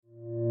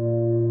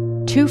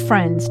Two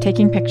friends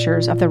taking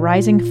pictures of the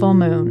rising full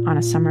moon on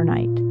a summer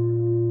night.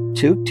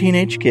 Two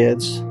teenage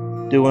kids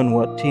doing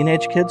what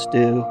teenage kids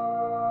do.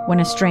 When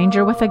a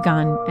stranger with a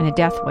gun and a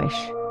death wish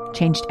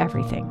changed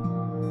everything.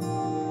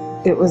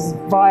 It was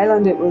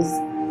violent, it was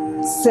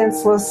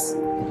senseless,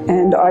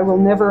 and I will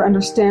never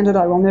understand it,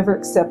 I will never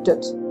accept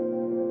it.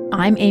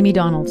 I'm Amy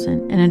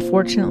Donaldson, and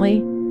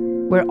unfortunately,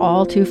 we're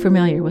all too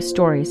familiar with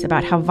stories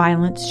about how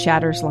violence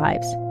shatters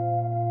lives.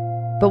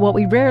 But what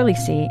we rarely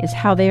see is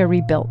how they are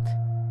rebuilt.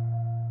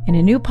 In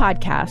a new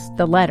podcast,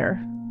 The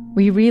Letter,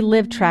 we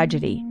relive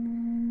tragedy,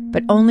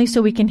 but only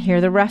so we can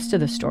hear the rest of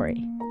the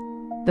story.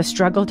 The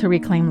struggle to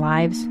reclaim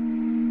lives,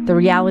 the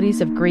realities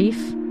of grief,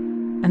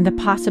 and the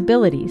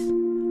possibilities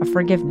of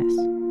forgiveness.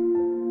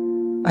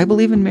 I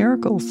believe in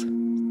miracles.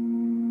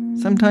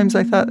 Sometimes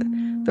I thought,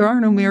 there are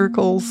no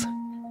miracles.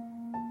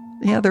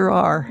 Yeah, there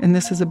are, and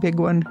this is a big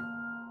one.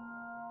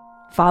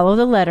 Follow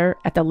The Letter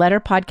at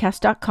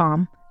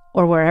theletterpodcast.com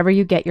or wherever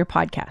you get your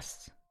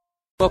podcasts.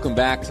 Welcome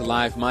back to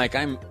Live Mike.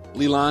 I'm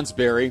Lee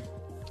Lonsberry.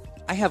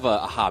 I have a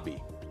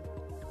hobby,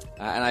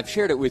 and I've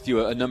shared it with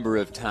you a number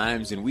of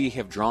times, and we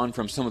have drawn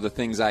from some of the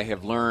things I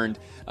have learned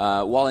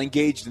while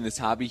engaged in this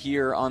hobby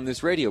here on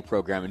this radio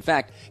program. In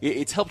fact,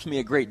 it's helped me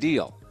a great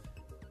deal.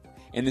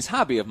 And this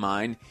hobby of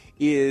mine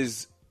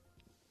is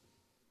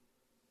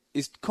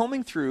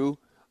combing through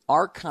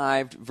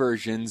archived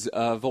versions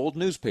of old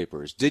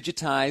newspapers,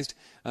 digitized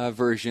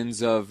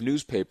versions of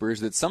newspapers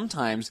that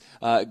sometimes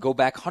go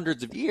back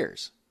hundreds of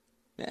years.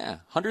 Yeah,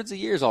 hundreds of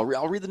years. I'll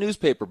read the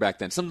newspaper back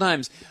then.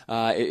 Sometimes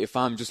if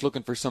I'm just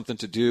looking for something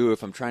to do,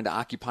 if I'm trying to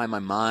occupy my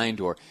mind,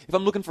 or if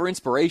I'm looking for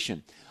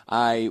inspiration,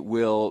 I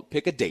will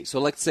pick a date.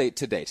 So let's say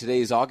today. Today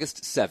is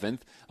August 7th.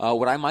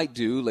 What I might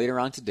do later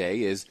on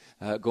today is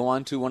go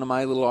on to one of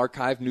my little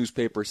archived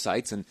newspaper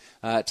sites and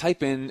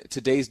type in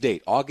today's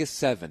date, August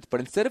 7th.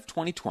 But instead of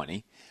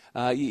 2020,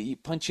 you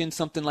punch in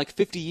something like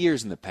 50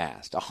 years in the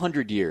past,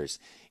 100 years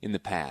in the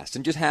past,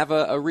 and just have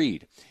a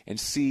read and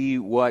see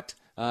what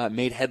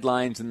made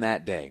headlines in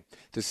that day,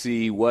 to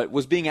see what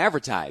was being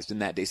advertised in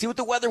that day, see what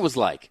the weather was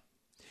like.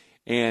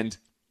 And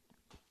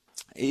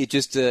it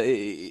just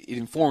it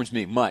informs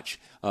me much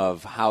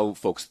of how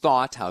folks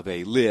thought, how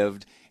they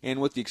lived,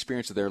 and what the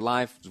experience of their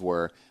lives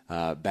were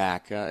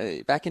back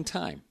in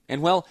time.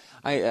 And well,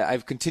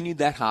 I've continued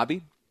that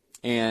hobby,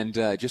 and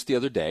just the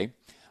other day,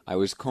 I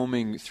was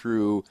combing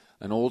through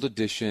an old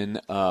edition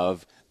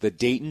of the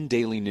Dayton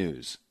Daily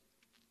News.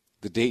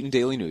 The Dayton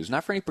Daily News,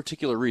 not for any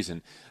particular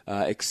reason,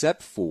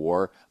 except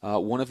for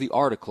one of the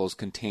articles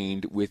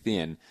contained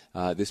within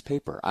this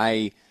paper.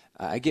 I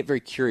get very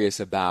curious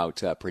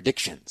about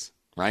predictions,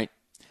 right?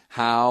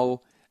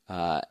 How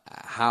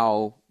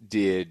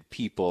did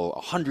people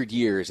 100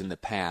 years in the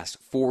past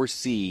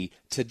foresee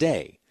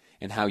today,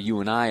 and how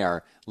you and I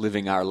are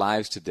living our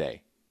lives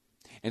today?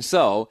 And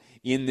so,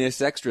 in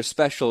this extra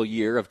special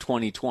year of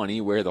 2020,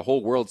 where the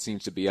whole world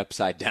seems to be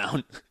upside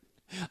down,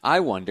 I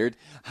wondered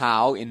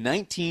how in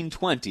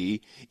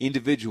 1920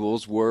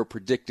 individuals were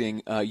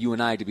predicting you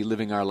and I to be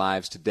living our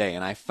lives today.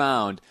 And I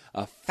found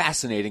a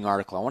fascinating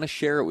article. I want to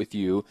share it with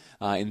you,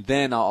 and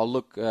then I'll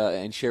look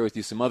and share with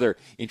you some other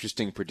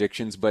interesting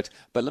predictions. But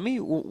let me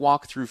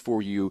walk through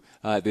for you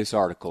this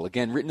article.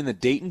 Again, written in the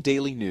Dayton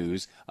Daily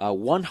News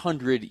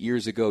 100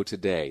 years ago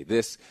today.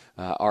 This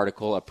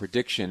article, a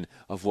prediction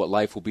of what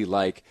life will be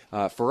like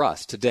for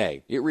us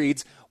today. It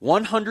reads,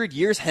 100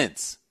 years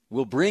hence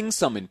will bring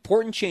some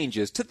important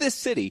changes to this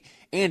city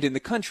and in the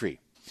country.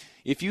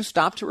 If you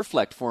stop to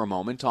reflect for a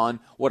moment on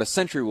what a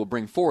century will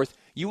bring forth,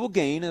 you will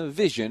gain a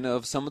vision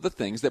of some of the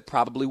things that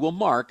probably will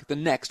mark the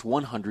next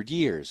 100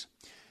 years.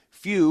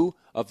 Few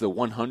of the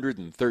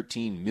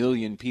 113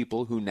 million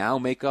people who now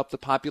make up the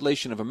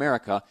population of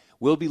America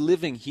will be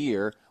living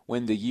here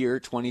when the year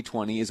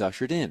 2020 is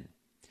ushered in.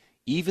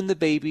 Even the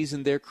babies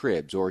in their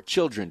cribs or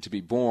children to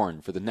be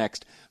born for the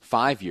next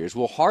 5 years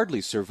will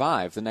hardly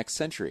survive the next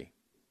century.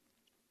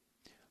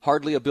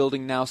 Hardly a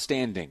building now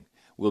standing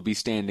will be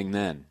standing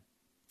then.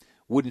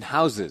 Wooden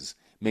houses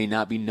may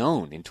not be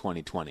known in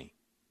 2020.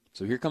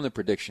 So here come the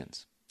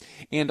predictions.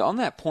 And on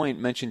that point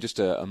mentioned just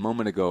a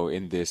moment ago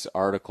in this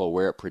article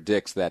where it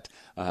predicts that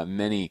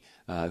many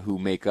who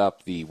make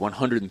up the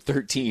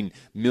 113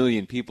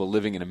 million people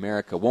living in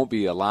America won't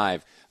be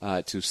alive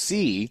to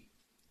see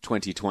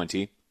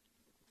 2020,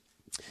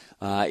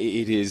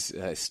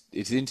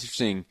 it's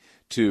interesting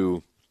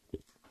to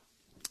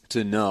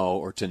know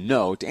or to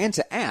note and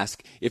to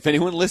ask if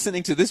anyone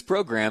listening to this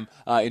program,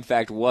 in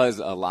fact, was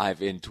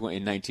alive in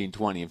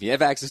 1920. If you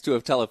have access to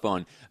a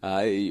telephone,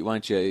 why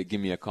don't you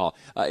give me a call?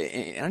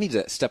 And I need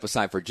to step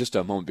aside for just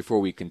a moment before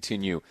we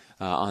continue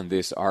on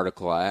this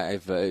article.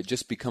 I've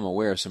just become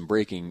aware of some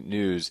breaking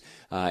news,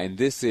 and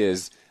this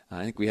is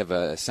I think we have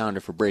a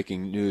sounder for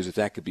breaking news, if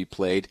that could be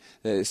played.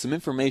 Some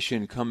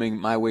information coming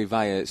my way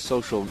via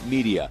social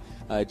media.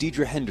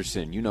 Deidre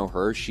Henderson, you know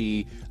her.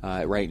 She,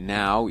 right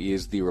now,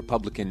 is the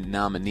Republican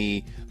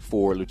nominee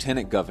for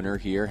lieutenant governor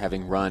here,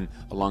 having run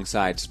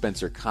alongside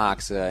Spencer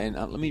Cox. And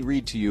let me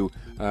read to you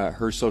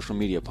her social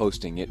media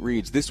posting. It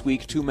reads, "This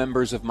week, 2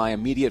 members of my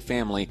immediate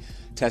family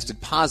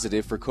tested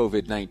positive for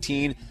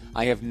COVID-19.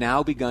 I have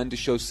now begun to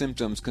show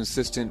symptoms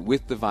consistent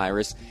with the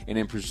virus and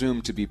am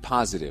presumed to be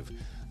positive,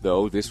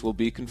 though this will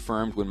be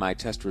confirmed when my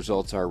test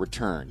results are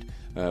returned.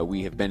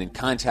 We have been in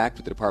contact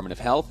with the Department of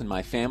Health, and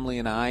my family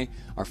and I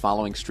are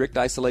following strict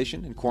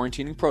isolation and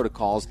quarantining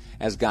protocols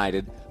as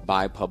guided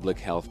by public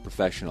health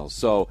professionals."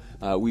 So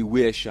we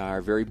wish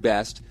our very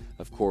best,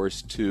 of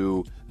course,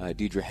 to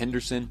Deidre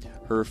Henderson,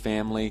 her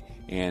family,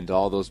 and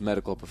all those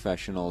medical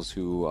professionals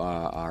who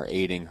are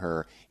aiding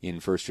her in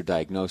first her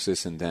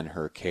diagnosis and then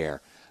her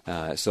care.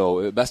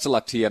 So best of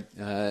luck to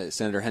you,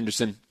 Senator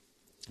Henderson.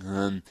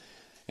 And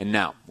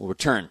now we'll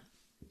return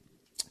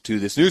to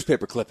this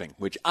newspaper clipping,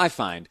 which I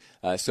find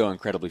so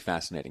incredibly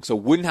fascinating. So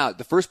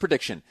the first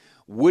prediction,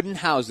 wooden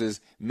houses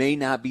may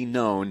not be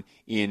known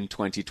in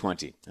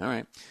 2020. All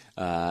right.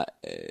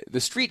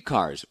 The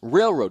streetcars,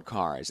 railroad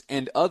cars,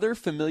 and other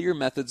familiar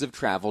methods of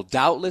travel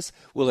doubtless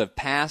will have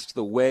passed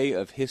the way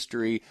of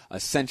history a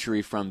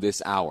century from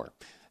this hour.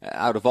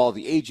 Out of all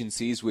the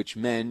agencies which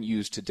men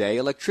use today,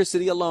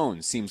 electricity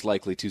alone seems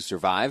likely to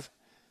survive.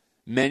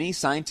 Many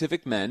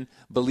scientific men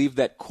believe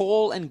that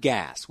coal and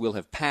gas will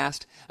have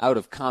passed out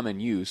of common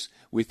use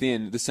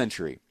within the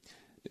century.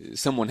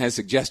 Someone has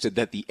suggested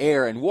that the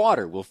air and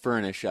water will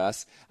furnish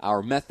us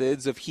our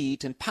methods of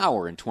heat and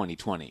power in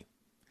 2020.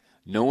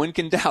 No one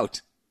can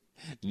doubt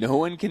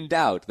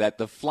that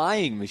the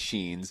flying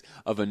machines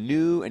of a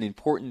new and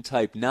important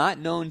type not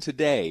known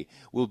today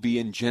will be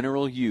in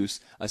general use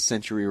a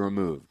century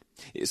removed.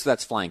 So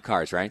that's flying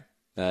cars, right?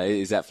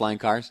 Is that flying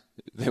cars?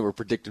 They were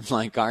predicting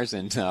flying cars,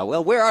 and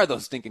well, where are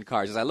those stinking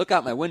cars? As I look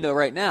out my window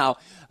right now,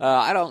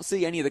 I don't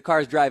see any of the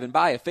cars driving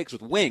by affixed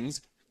with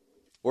wings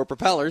or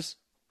propellers.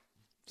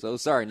 So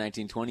sorry,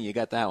 1920, you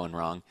got that one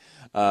wrong.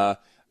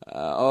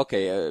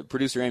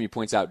 Producer Amy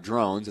points out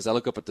drones. As I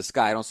look up at the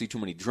sky, I don't see too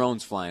many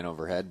drones flying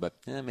overhead, but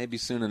maybe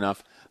soon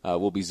enough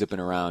we'll be zipping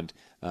around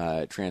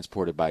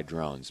transported by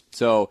drones.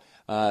 So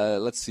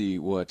let's see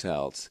what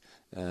else.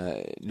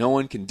 No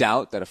one can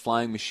doubt that a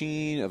flying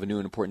machine of a new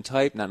and important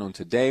type, not known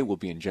today, will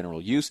be in general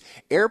use.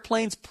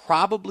 Airplanes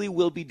probably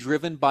will be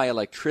driven by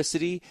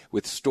electricity,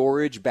 with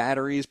storage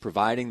batteries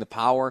providing the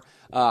power.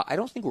 I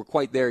don't think we're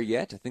quite there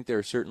yet. I think there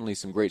are certainly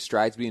some great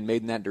strides being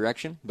made in that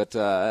direction, but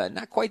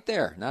not quite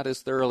there, not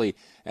as thoroughly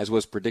as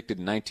was predicted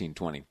in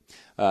 1920.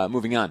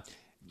 Moving on.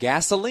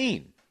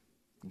 Gasoline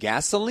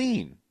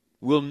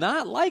will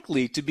not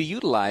likely to be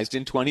utilized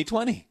in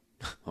 2020.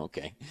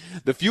 Okay.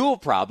 The fuel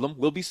problem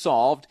will be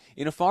solved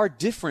in a far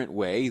different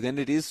way than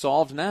it is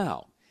solved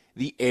now.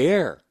 The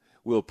air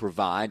will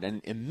provide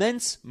an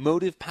immense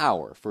motive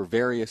power for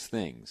various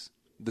things.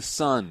 The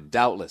sun,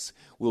 doubtless,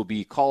 will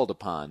be called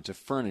upon to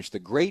furnish the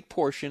great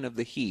portion of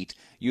the heat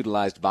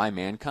utilized by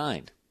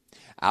mankind.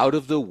 Out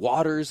of the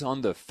waters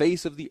on the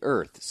face of the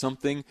earth,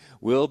 something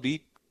will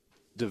be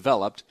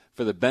developed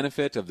for the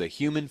benefit of the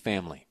human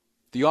family.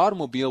 The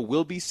automobile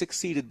will be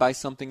succeeded by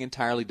something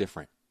entirely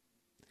different.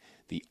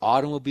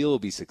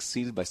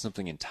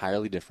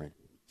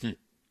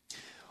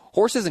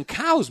 Horses and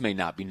cows may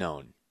not be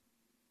known.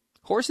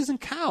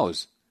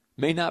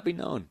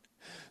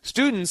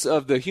 Students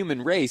of the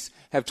human race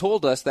have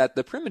told us that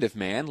the primitive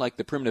man, like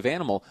the primitive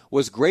animal,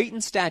 was great in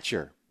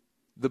stature.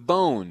 The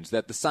bones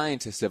that the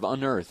scientists have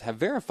unearthed have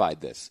verified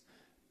this.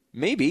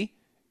 Maybe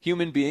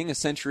human being a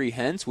century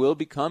hence will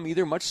become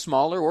either much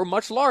smaller or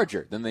much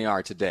larger than they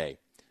are today.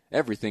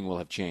 Everything will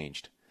have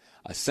changed.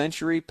 A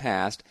century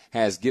past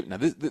has given... Now,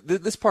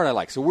 this part I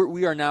like. So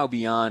we are now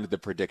beyond the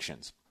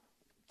predictions.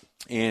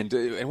 And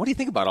what do you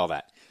think about all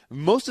that?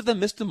 Most of them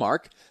missed the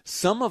mark.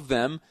 Some of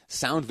them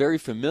sound very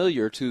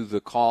familiar to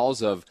the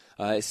calls of,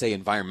 say,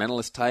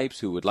 environmentalist types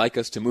who would like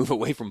us to move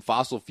away from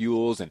fossil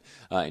fuels and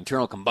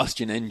internal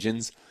combustion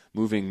engines,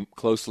 moving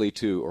closely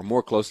to, or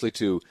more closely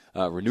to,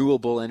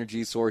 renewable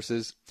energy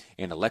sources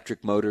and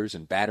electric motors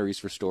and batteries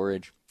for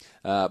storage.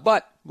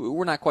 But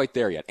we're not quite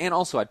there yet. And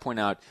also, I'd point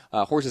out,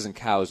 horses and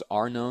cows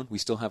are known. We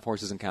still have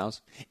horses and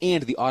cows.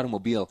 And the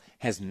automobile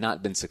has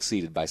not been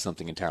succeeded by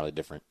something entirely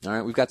different. All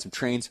right, we've got some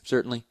trains,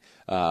 certainly.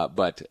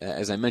 But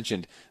as I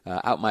mentioned,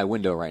 out my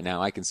window right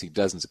now, I can see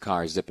dozens of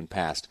cars zipping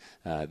past.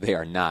 They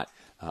are not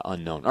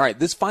unknown. All right,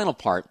 this final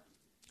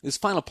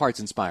part's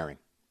inspiring.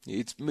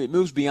 It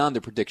moves beyond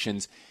the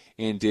predictions,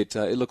 and it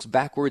looks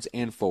backwards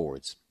and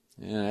forwards.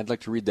 And I'd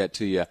like to read that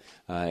to you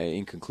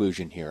in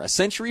conclusion here. A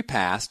century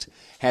past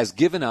has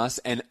given us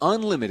an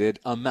unlimited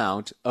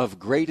amount of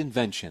great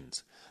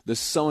inventions. The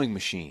sewing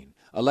machine,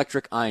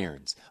 electric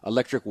irons,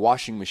 electric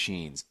washing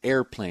machines,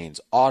 airplanes,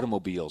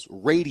 automobiles,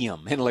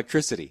 radium, and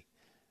electricity.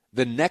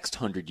 The next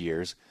 100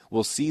 years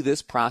will see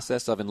this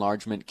process of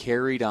enlargement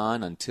carried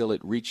on until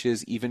it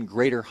reaches even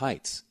greater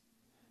heights.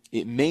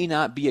 It may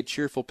not be a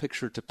cheerful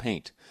picture to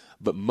paint,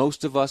 but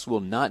most of us will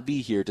not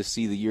be here to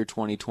see the year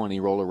 2020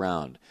 roll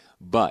around.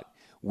 But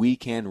we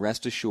can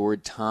rest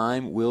assured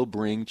time will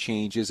bring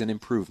changes and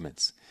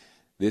improvements.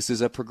 This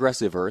is a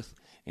progressive Earth,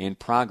 and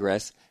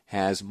progress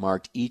has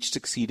marked each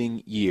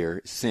succeeding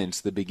year since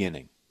the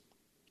beginning.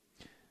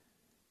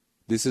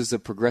 This is a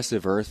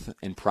progressive Earth,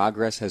 and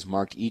progress has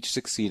marked each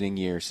succeeding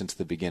year since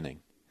the beginning.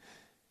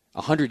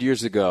 100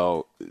 years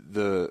ago,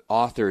 the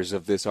authors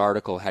of this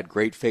article had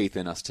great faith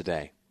in us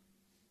today.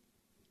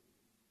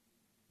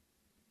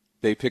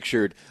 They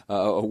pictured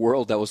a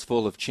world that was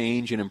full of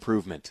change and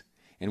improvement,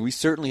 and we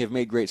certainly have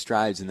made great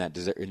strides in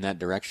that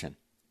direction.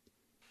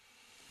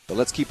 But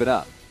let's keep it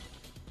up.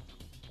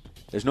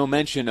 There's no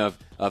mention of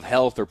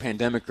health or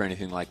pandemic or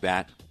anything like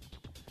that,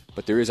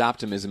 but there is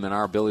optimism in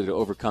our ability to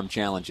overcome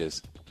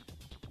challenges.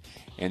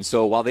 And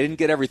so while they didn't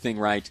get everything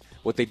right,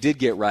 what they did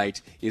get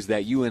right is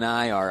that you and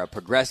I are a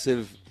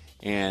progressive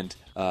and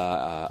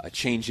a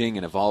changing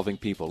and evolving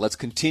people. Let's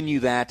continue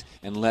that,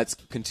 and let's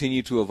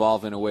continue to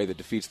evolve in a way that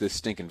defeats this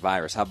stinking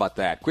virus. How about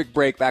that? Quick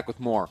break, back with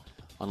more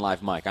on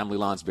Live Mike. I'm Lee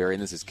Lonsberry,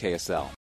 and this is KSL.